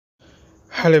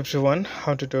Hello everyone,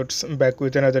 how to Tots back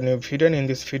with another new video, and in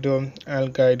this video I'll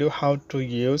guide you how to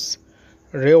use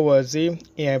Rwazi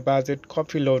AI Budget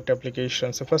Copilot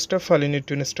application. So first of all you need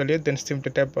to install it, then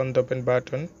simply tap on the open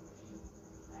button.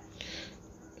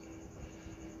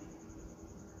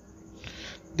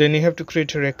 Then you have to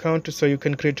create your account, so you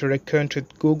can create your account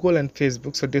with Google and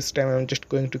Facebook. So this time I'm just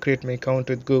going to create my account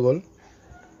with Google.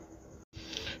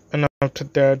 And after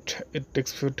that it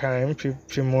takes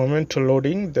few moments to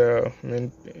loading the main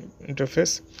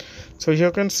interface. So here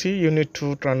you can see you need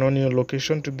to turn on your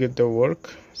location to get the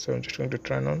work. So I'm just going to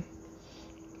turn on.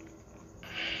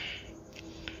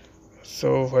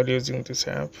 So while using this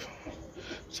app,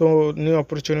 so new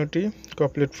opportunity,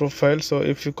 complete profile. So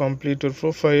if you complete your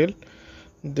profile,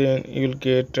 then you'll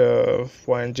get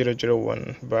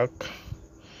 0.001 back.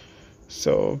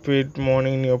 So paid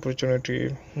morning, new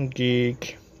opportunity,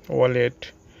 gig,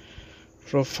 wallet,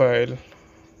 profile.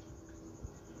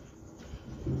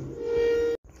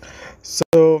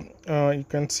 So you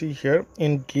can see here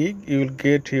in gig you will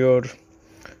get your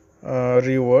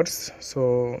rewards.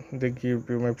 So they give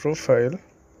you my profile.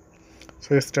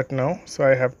 So you start now. So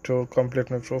I have to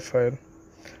complete my profile,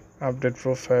 update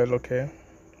profile. Okay,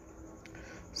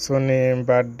 so name,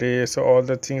 birthday, so all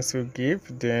the things you give,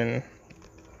 then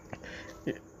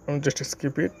just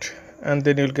skip it, and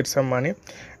then you'll get some money.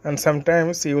 And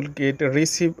sometimes you will get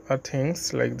receive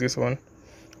things like this one.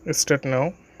 Start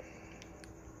now,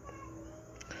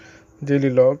 daily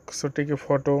log. So take a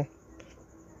photo.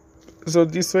 So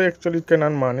this way actually you can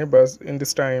earn money, but in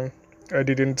this time I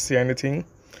didn't see anything.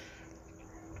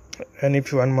 And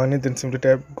if you earn money, then simply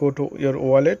go to your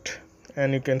wallet,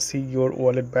 and you can see your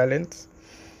wallet balance,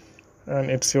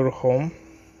 and it's your home.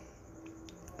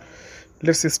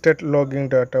 Let's start logging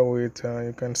data with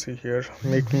you can see here,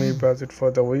 make me budget for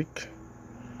the week.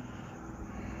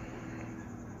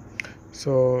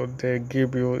 So they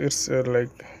give you, it's like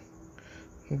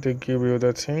they give you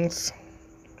the things,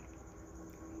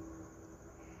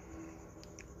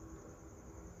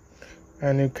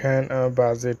 and you can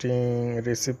budgeting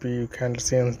recipe, you can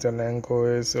change the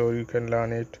language, or you can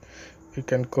learn it, you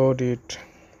can code it,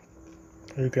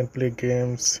 you can play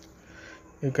games,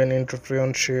 you can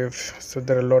entrepreneurship. So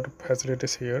there are a lot of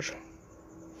facilities here,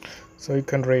 so you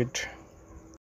can rate.